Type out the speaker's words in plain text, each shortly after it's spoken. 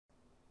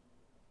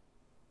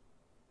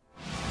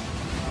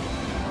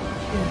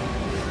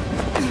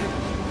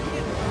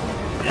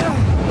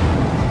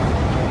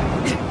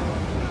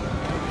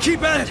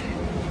Keep at it!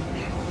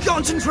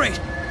 Concentrate!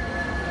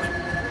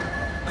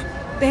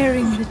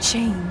 Bearing the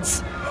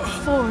chains,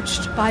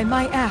 forged by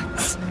my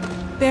axe,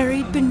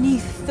 buried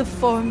beneath the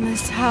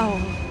formless howl.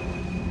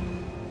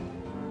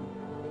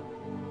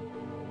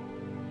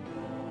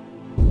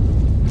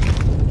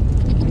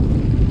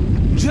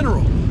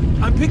 General,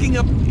 I'm picking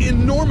up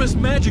enormous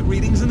magic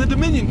readings in the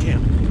Dominion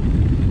camp.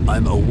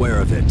 I'm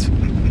aware of it.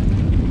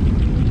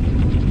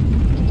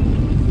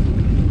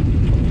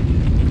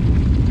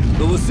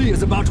 The Lassie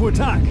is about to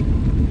attack.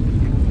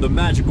 The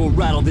magic will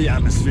rattle the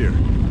atmosphere.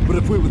 But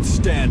if we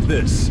withstand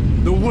this,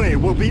 the way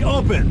will be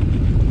open!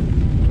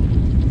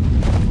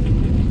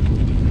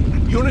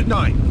 Unit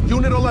 9,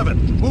 Unit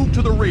 11, move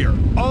to the rear.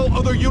 All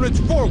other units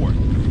forward!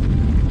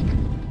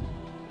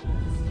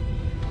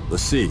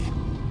 Lassie,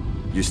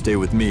 you stay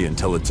with me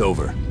until it's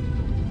over.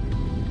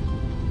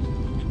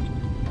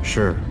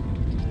 Sure.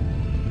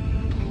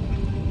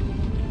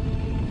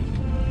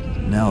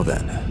 Now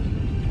then,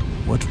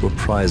 what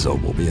reprisal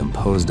will be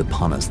imposed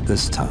upon us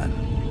this time?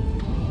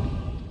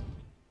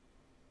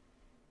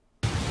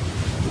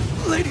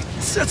 Lady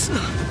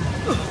Setsuna!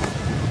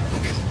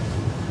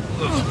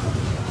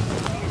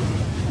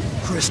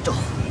 Crystal.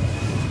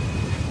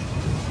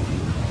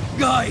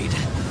 Guide.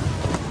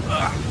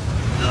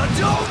 The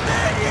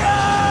Dominion!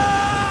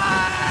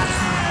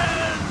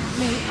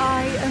 May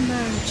I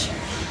emerge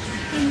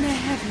in the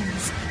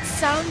heavens,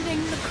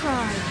 sounding the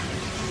cry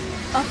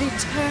of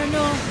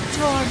eternal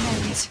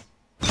torment.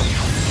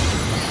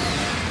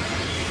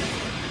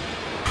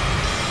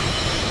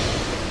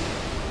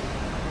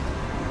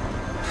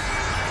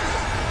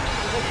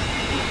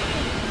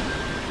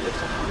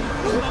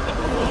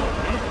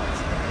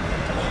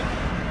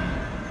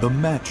 The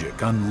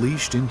magic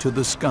unleashed into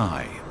the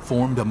sky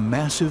formed a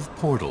massive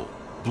portal,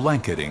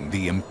 blanketing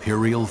the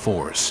Imperial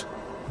force.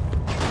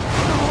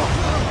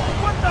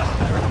 What the?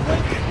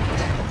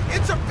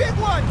 It's a big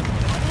one!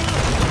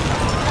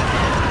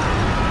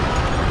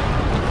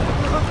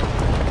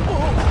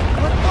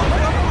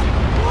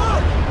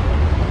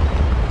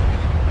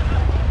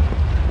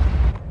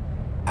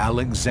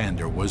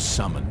 Alexander was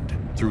summoned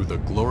through the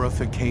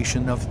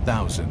glorification of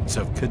thousands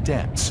of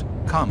cadets,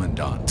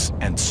 commandants,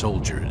 and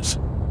soldiers.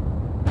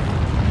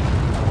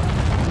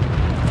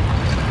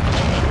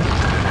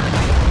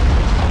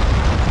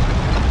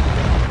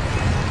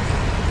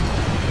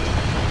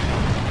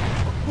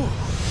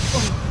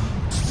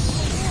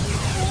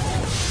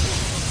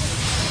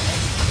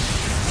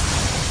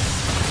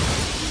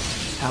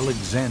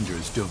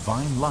 Alexander's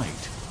divine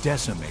light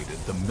decimated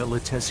the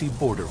Militesi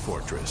border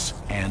fortress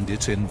and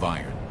its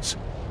environs.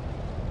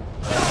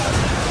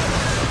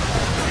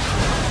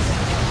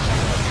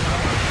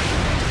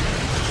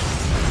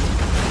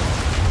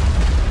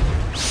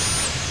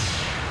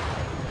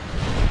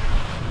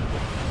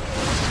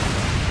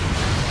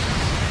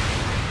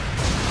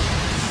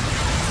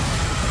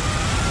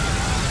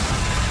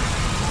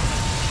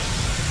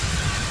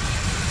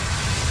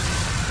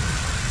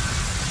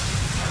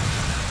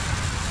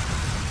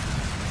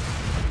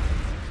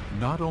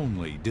 Not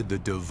only did the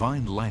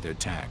Divine Light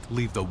attack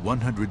leave the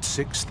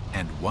 106th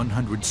and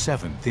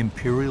 107th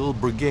Imperial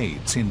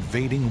Brigades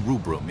invading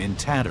Rubrum in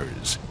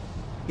tatters,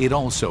 it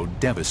also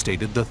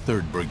devastated the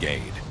 3rd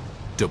Brigade,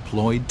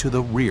 deployed to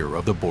the rear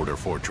of the border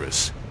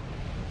fortress.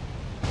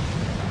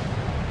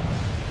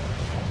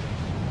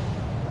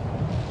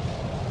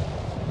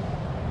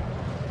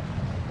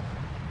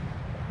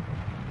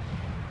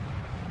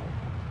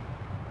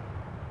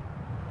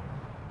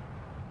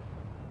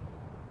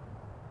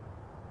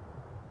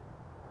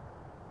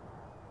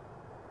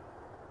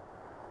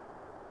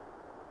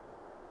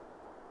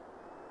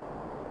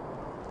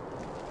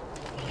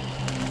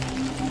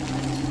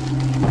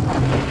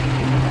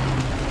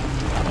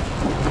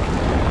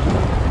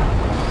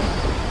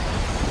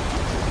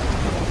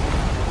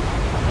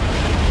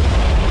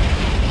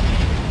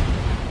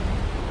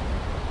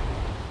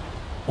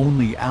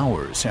 Only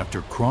hours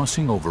after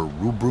crossing over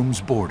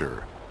Rubrum's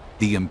border,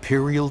 the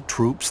Imperial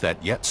troops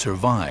that yet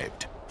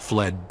survived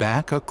fled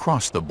back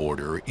across the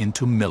border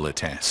into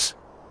Milites.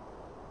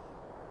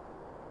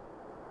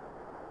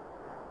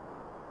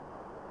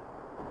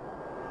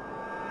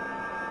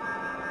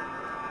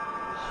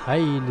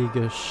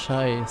 Heilige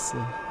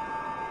Scheiße.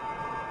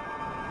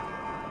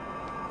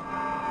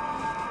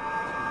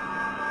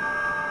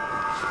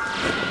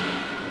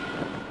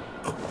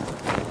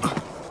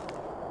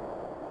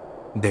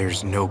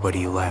 There's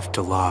nobody left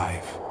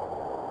alive.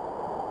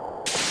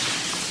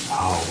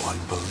 How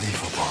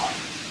unbelievable.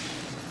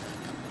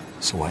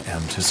 So I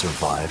am to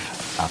survive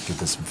after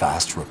this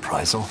vast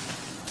reprisal?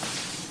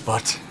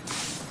 But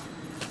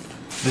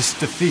this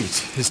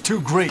defeat is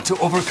too great to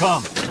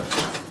overcome.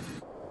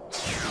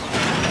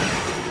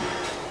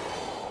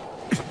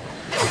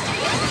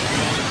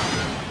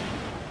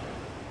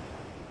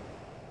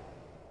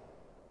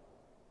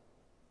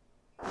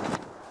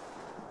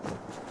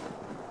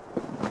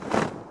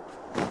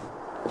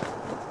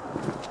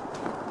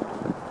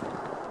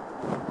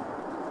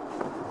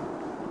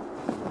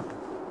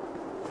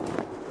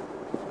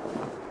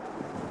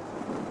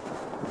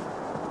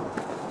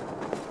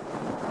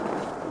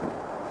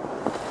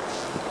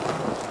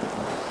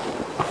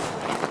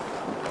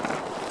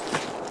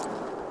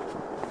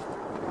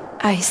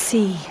 I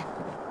see.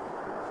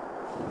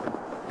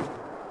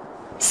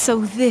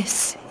 So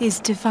this is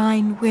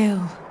divine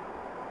will.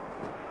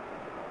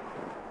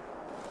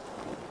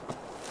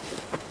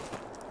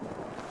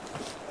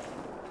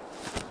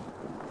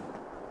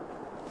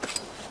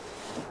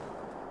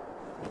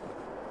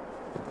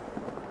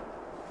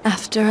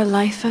 After a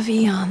life of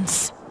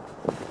eons,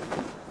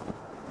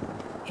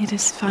 it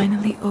is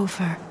finally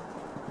over.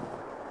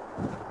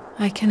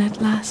 I can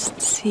at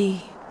last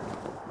see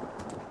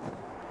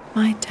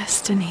my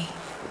destiny.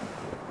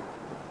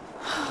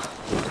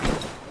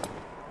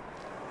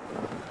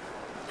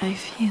 I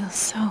feel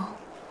so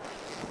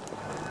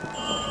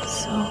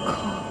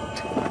cold.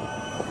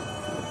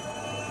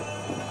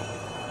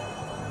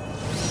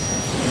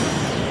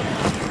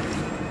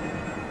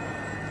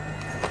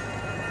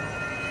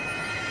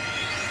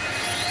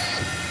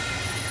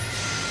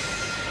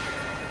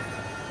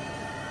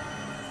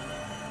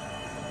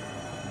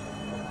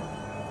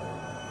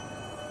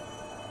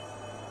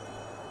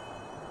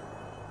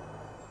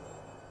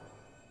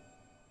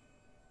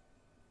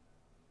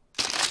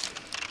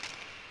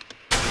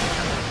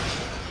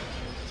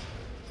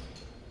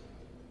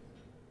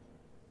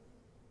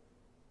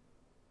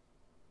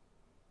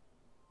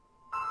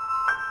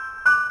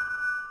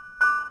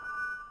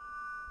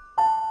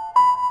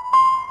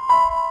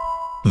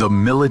 The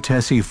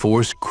Militesi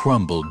force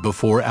crumbled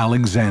before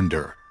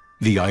Alexander,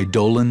 the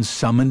Eidolons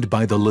summoned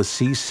by the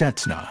Lassie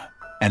Setsna,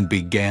 and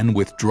began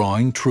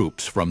withdrawing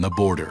troops from the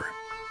border.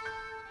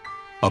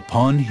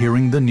 Upon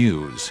hearing the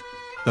news,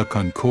 the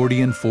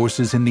Concordian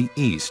forces in the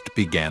east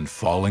began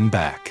falling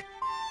back.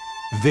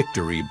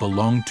 Victory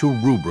belonged to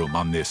Rubrum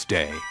on this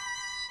day.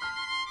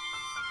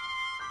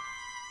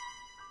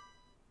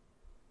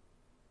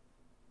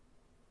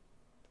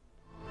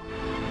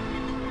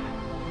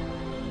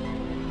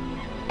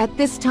 At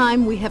this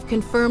time, we have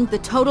confirmed the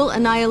total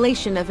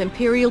annihilation of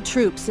Imperial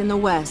troops in the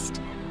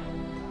west.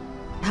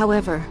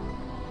 However,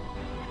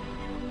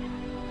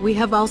 we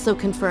have also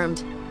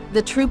confirmed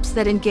the troops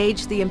that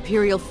engaged the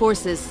Imperial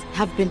forces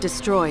have been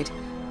destroyed,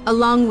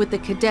 along with the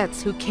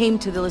cadets who came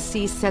to the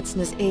Lassie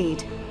Setsna's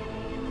aid.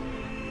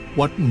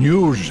 What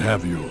news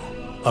have you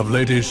of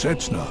Lady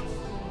Setsna?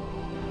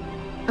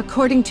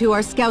 According to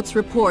our scout's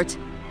report,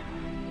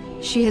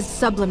 she has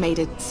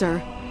sublimated,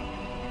 sir.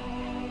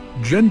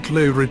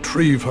 Gently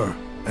retrieve her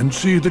and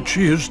see that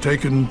she is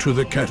taken to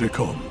the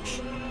catacombs.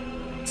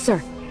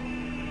 Sir.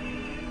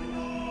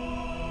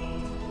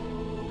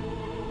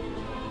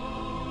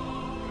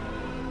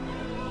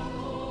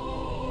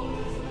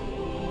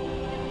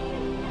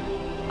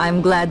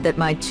 I'm glad that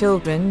my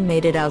children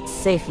made it out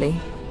safely.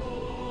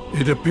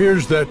 It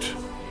appears that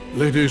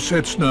Lady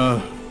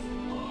Setsna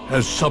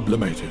has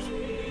sublimated.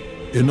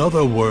 In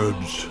other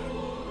words,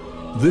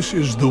 this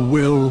is the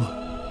will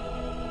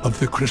of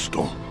the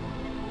crystal.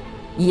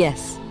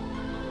 Yes.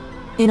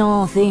 In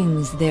all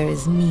things there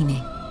is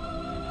meaning.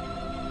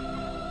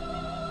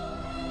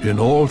 In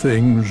all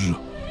things,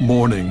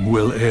 mourning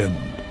will end.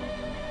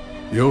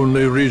 The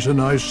only reason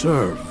I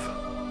serve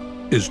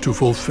is to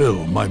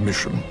fulfill my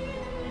mission.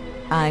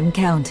 I'm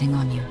counting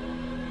on you.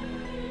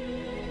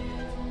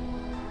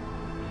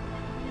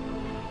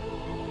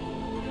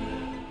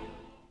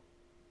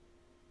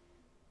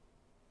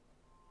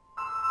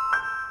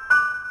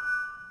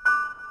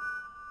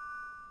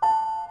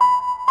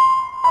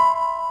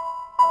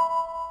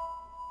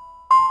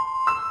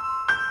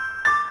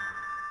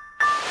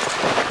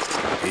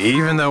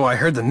 Even though I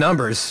heard the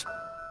numbers,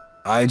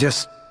 I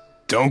just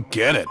don't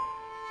get it.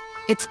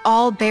 It's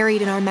all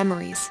buried in our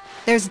memories.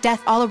 There's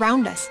death all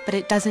around us, but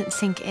it doesn't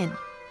sink in.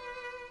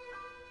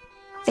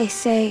 They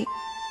say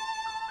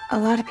a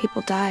lot of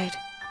people died.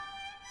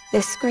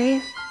 This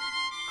grave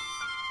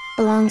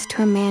belongs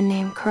to a man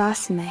named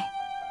Karasume.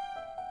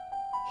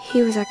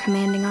 He was our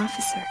commanding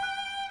officer.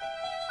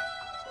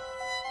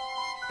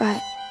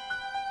 But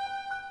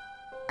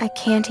I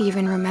can't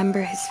even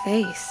remember his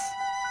face.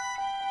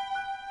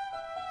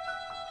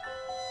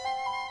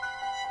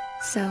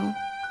 So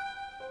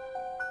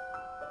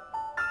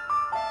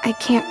I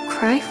can't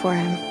cry for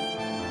him.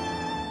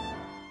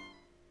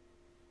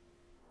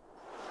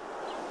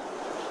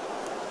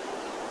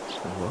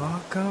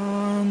 Walk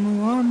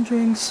on,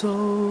 wandering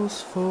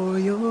souls, for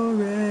your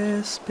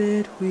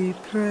respite we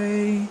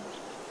pray.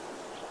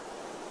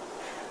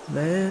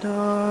 Let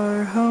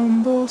our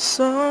humble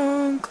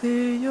song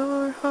clear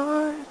your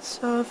hearts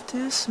of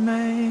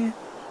dismay.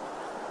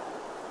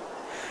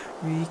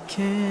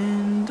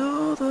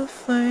 Rekindle the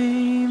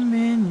flame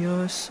in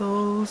your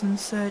souls and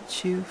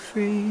set you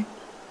free.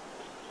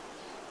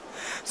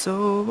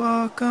 So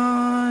walk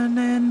on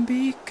and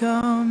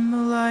become the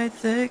light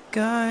that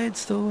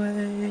guides the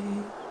way.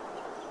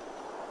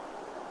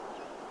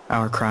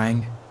 Our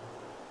crying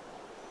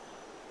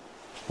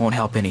won't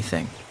help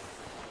anything.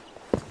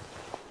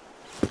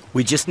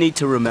 We just need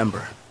to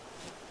remember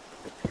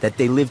that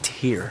they lived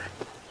here,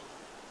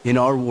 in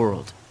our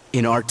world,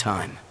 in our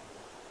time.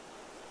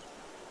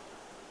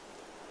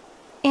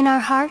 In our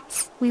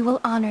hearts, we will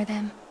honor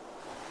them,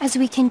 as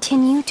we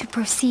continue to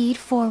proceed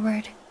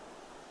forward.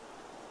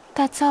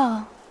 That's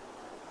all.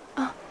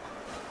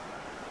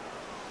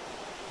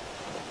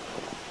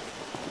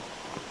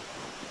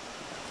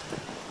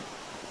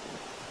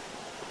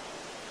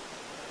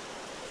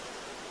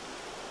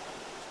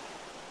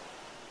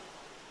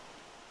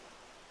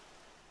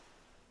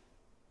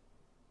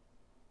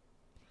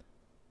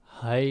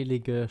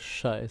 Heilige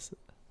Scheiße.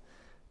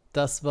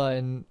 Das war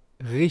ein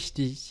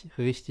richtig,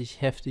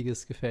 richtig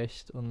heftiges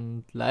Gefecht.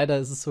 Und leider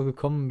ist es so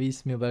gekommen, wie ich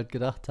es mir bald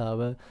gedacht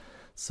habe.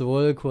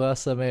 Sowohl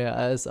Kurasame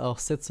als auch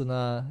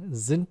Setsuna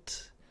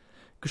sind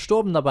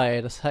gestorben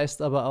dabei. Das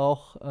heißt aber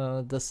auch,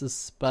 dass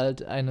es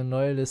bald eine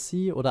neue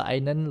Lessie oder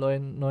einen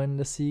neuen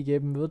Lessie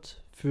geben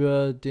wird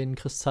für den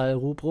Kristall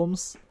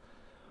Rubrums.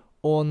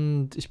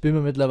 Und ich bin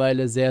mir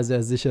mittlerweile sehr,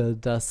 sehr sicher,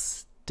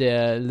 dass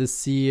der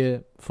Lessie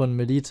von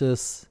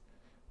Meletis,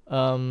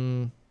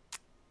 dass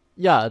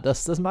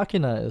das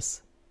Machina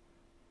ist.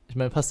 Ich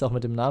meine, passt auch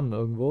mit dem Namen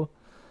irgendwo.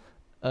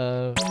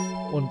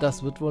 Und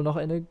das wird wohl noch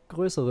eine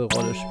größere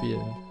Rolle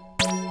spielen.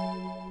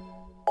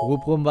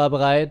 Rubrum war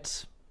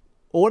bereit,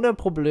 ohne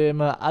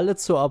Probleme alle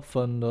zu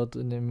opfern dort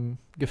in dem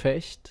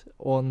Gefecht.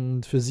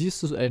 Und für sie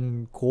ist es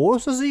ein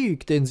großer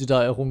Sieg, den sie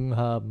da errungen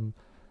haben.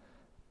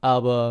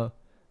 Aber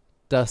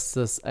dass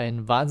das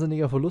ein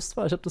wahnsinniger Verlust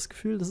war, ich habe das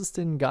Gefühl, das ist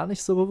denen gar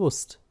nicht so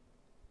bewusst.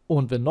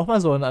 Und wenn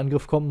nochmal so ein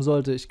Angriff kommen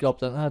sollte, ich glaube,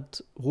 dann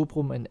hat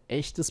Rubrum ein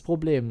echtes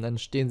Problem. Dann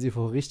stehen sie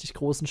vor richtig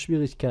großen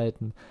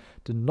Schwierigkeiten.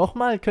 Denn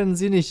nochmal können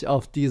sie nicht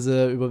auf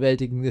diese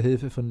überwältigende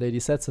Hilfe von Lady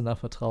Setsuna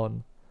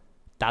vertrauen.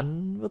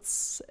 Dann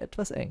wird's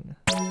etwas eng.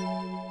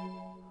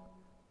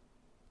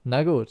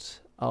 Na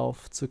gut,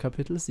 auf zu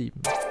Kapitel 7.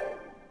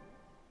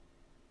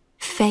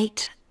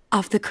 Fate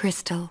of the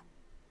Crystal.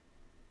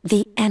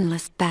 The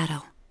Endless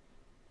Battle.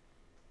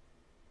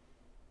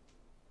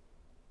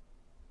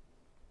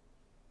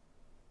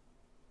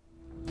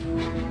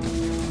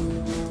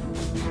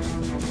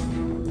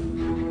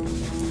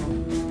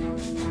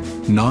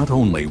 Not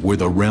only were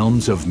the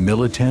realms of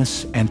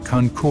Milites and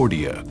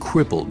Concordia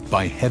crippled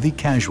by heavy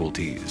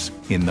casualties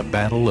in the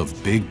Battle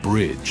of Big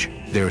Bridge,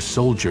 their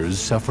soldiers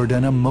suffered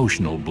an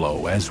emotional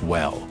blow as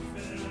well.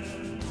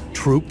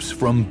 Troops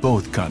from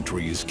both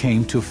countries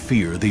came to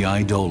fear the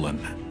Eidolon.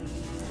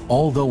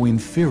 Although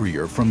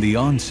inferior from the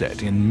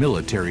onset in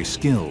military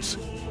skills,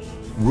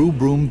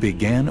 Rubrum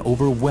began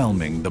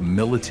overwhelming the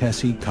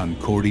Militesi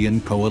Concordian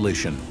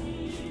coalition.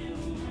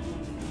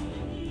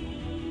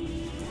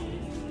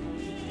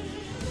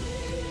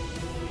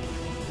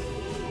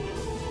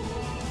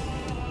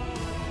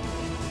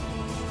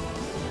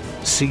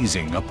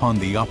 Seizing upon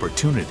the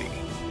opportunity,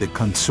 the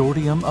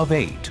Consortium of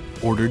Eight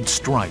ordered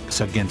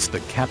strikes against the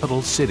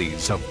capital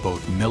cities of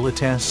both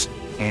Milites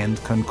and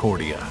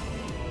Concordia.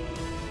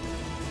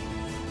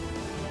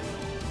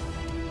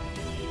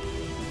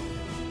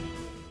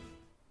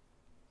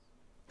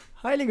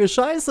 Heilige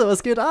Scheiße,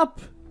 was geht ab?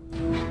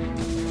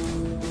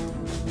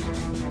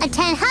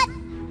 Attend hut!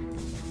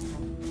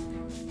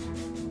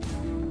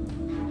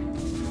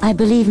 I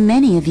believe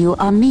many of you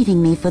are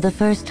meeting me for the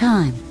first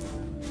time.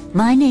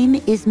 My name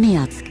is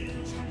Miatsk.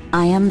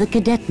 I am the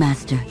Cadet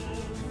Master.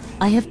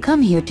 I have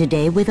come here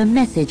today with a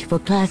message for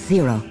Class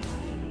 0.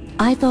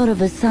 I thought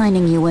of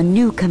assigning you a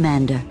new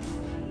commander.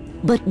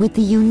 But with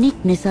the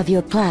uniqueness of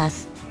your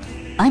class,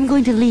 I'm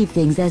going to leave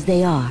things as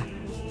they are.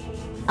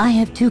 I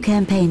have 2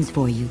 campaigns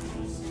for you.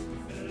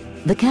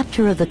 The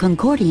capture of the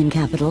Concordian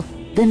capital,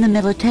 then the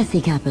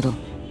Militesi capital.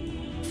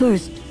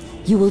 First,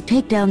 you will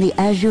take down the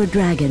Azure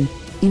Dragon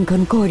in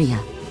Concordia.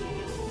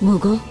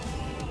 Mughal,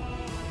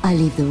 I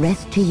leave the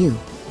rest to you.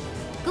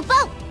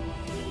 Kupo!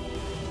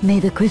 May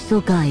the crystal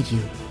guide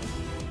you.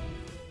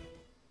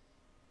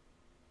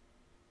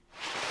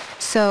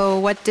 So,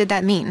 what did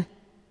that mean?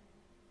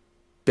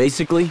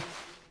 Basically,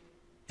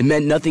 it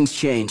meant nothing's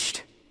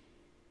changed.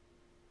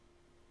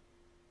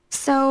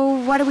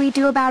 So, what do we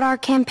do about our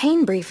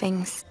campaign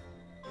briefings?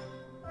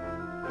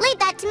 Leave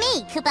that to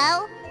me,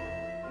 Kupo!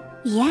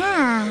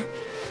 Yeah.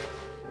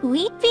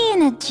 We'd be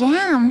in a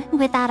jam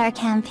without our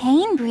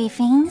campaign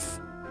briefings.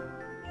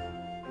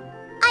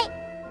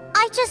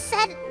 I just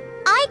said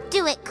I'd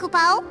do it,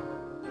 Kupo!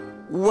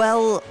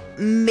 Well,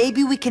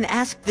 maybe we can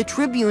ask the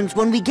tribunes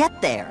when we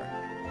get there.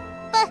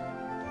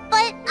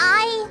 But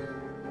I...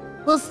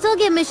 We'll still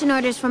get mission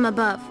orders from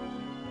above.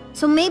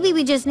 So maybe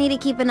we just need to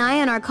keep an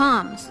eye on our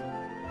comms.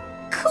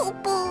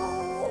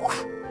 Kupo!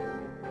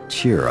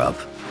 Cheer up.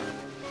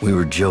 We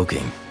were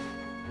joking.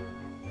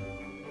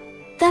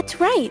 That's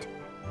right.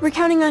 We're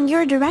counting on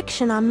your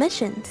direction on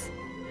missions.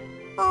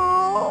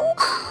 Oh,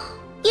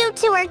 you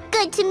two are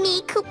good to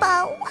me,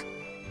 Kupo.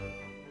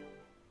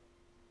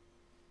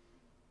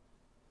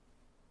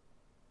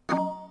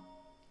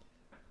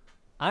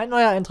 Ein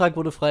neuer Eintrag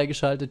wurde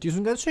freigeschaltet. Die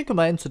sind ganz schön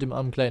gemein zu dem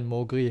armen kleinen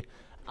Mogri.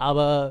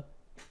 Aber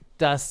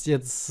dass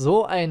jetzt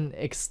so ein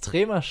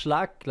extremer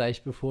Schlag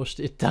gleich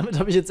bevorsteht, damit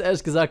habe ich jetzt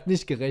ehrlich gesagt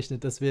nicht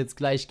gerechnet, dass wir jetzt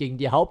gleich gegen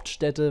die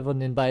Hauptstädte von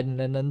den beiden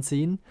Ländern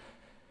ziehen.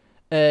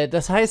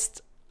 Das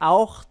heißt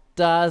auch,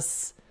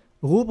 dass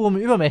Rubrum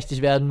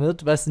übermächtig werden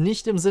wird, was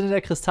nicht im Sinne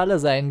der Kristalle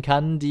sein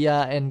kann, die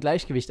ja ein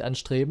Gleichgewicht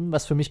anstreben,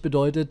 was für mich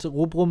bedeutet,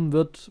 Rubrum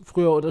wird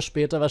früher oder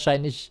später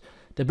wahrscheinlich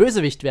der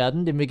Bösewicht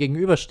werden, dem wir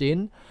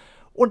gegenüberstehen.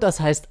 Und das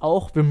heißt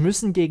auch, wir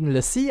müssen gegen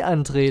Lessie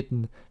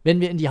antreten. Wenn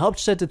wir in die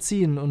Hauptstädte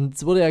ziehen, und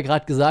es wurde ja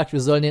gerade gesagt,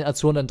 wir sollen den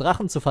azurnen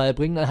Drachen zu Fall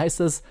bringen, dann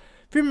heißt das,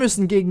 wir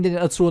müssen gegen den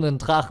azurnen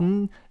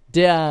Drachen,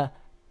 der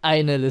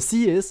eine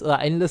Lessie ist, oder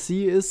ein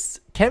Lessie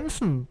ist,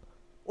 kämpfen.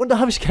 Und da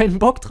habe ich keinen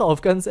Bock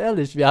drauf, ganz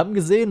ehrlich. Wir haben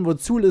gesehen,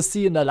 wozu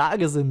LeSear in der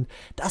Lage sind.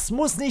 Das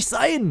muss nicht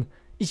sein.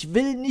 Ich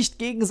will nicht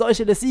gegen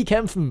solche LeSear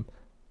kämpfen.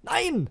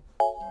 Nein!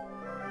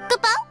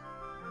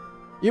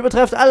 Ihr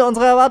übertrefft alle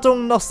unsere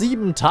Erwartungen. Noch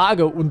 7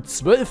 Tage und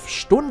 12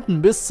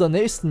 Stunden bis zur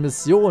nächsten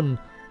Mission.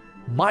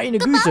 Meine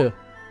Güte.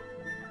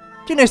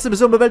 Die nächste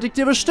Mission bewältigt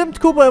ihr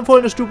bestimmt. Cooper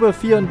empfohlene Stufe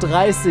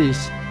 34.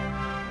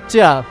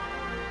 Tja,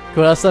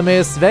 Kurasame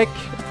ist weg,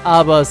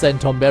 aber sein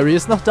Tom Berry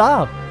ist noch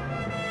da.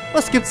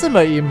 Was gibt's denn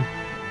bei ihm?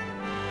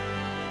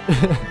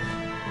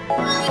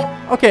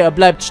 Okay, er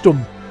bleibt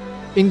stumm.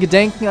 In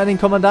Gedenken an den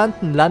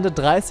Kommandanten landet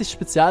 30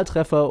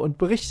 Spezialtreffer und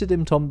berichte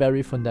dem Tom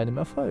Berry von deinem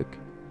Erfolg.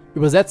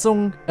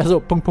 Übersetzung,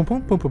 also ...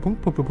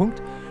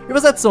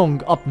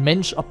 Übersetzung, ob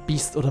Mensch, ob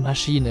Biest oder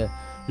Maschine.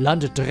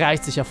 Landet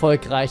 30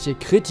 erfolgreiche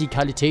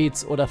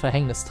Kritikalitäts- oder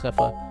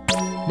Verhängnistreffer.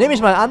 Nehme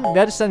ich mal an,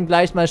 werde ich dann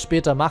gleich mal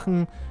später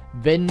machen,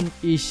 wenn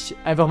ich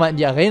einfach mal in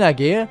die Arena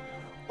gehe.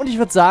 Und ich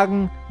würde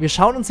sagen, wir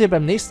schauen uns hier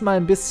beim nächsten Mal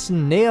ein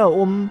bisschen näher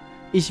um.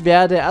 Ich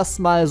werde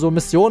erstmal so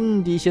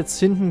Missionen, die ich jetzt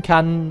finden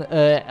kann,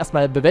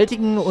 erstmal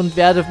bewältigen und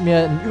werde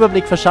mir einen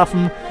Überblick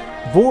verschaffen,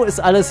 wo es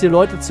alles hier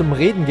Leute zum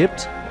Reden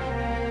gibt.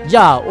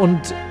 Ja,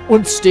 und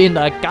uns stehen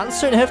da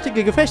ganz schön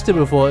heftige Gefechte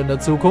bevor in der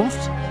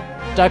Zukunft.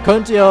 Da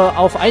könnt ihr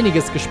auf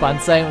einiges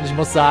gespannt sein und ich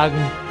muss sagen,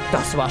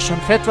 das war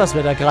schon fett, was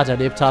wir da gerade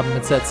erlebt haben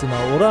mit Setsuna,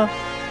 oder?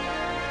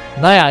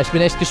 Naja, ich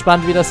bin echt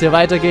gespannt, wie das hier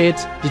weitergeht.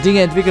 Die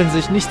Dinge entwickeln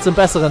sich nicht zum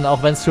Besseren,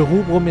 auch wenn es für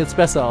Rubrum jetzt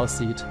besser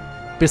aussieht.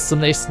 Bis zum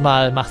nächsten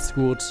Mal, macht's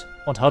gut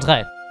und haut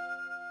rein.